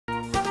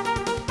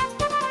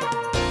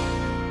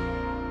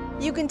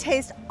You can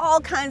taste all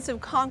kinds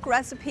of conch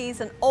recipes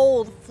and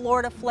old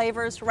Florida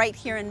flavors right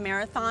here in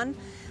Marathon.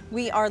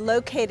 We are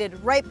located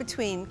right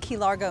between Key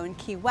Largo and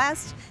Key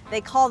West.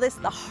 They call this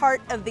the heart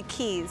of the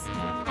Keys.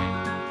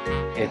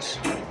 It's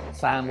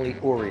family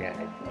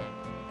oriented.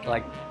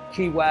 Like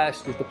Key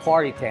West is the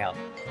party town.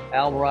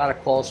 Alvarado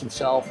calls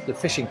himself the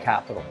fishing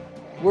capital.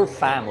 We're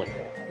family.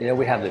 You know,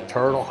 we have the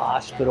Turtle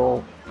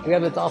Hospital. We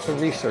have the Dolphin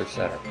Research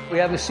Center. We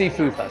have the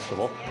Seafood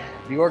Festival.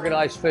 The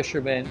Organized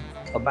Fishermen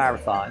of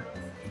Marathon,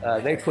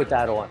 they put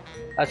that on.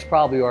 That's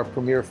probably our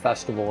premier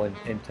festival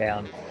in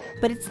town.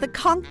 But it's the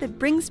conch that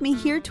brings me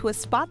here to a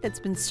spot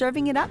that's been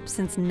serving it up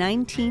since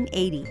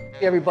 1980.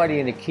 Everybody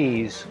in the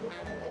Keys,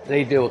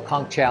 they do a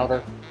conch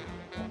chowder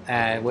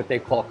and what they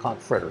call conch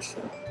fritters.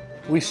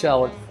 We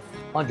sell it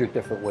 100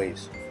 different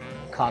ways.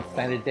 Conch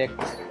Benedict,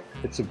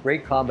 it's a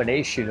great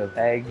combination of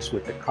eggs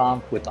with the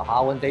conch with the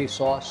hollandaise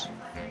sauce.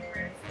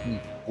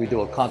 We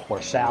do a conch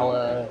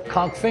marsala,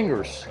 conch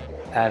fingers,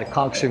 and a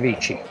conch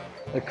ceviche.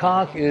 The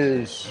conch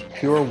is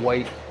pure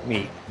white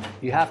meat.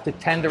 You have to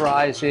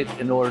tenderize it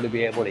in order to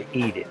be able to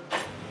eat it.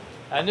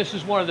 And this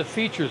is one of the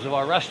features of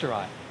our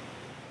restaurant,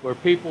 where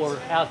people are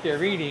out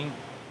there eating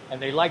and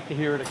they like to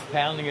hear the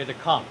pounding of the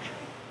conch.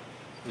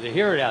 They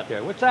hear it out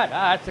there. What's that?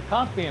 Ah, it's the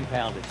conch being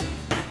pounded.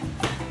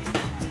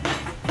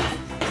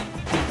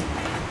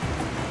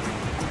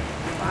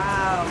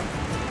 Wow,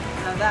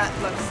 now that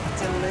looks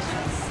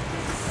delicious.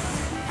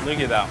 Look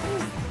at that.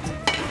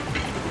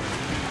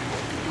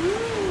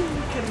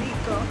 Que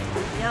rico,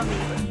 yummy.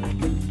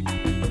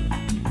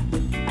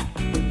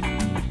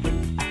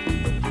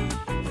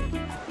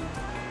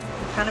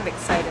 I'm kind of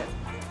excited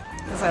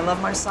because I love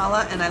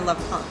marsala and I love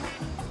conch.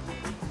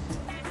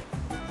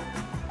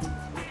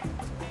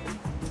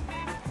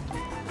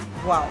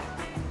 Wow,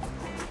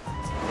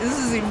 this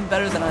is even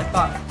better than I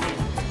thought.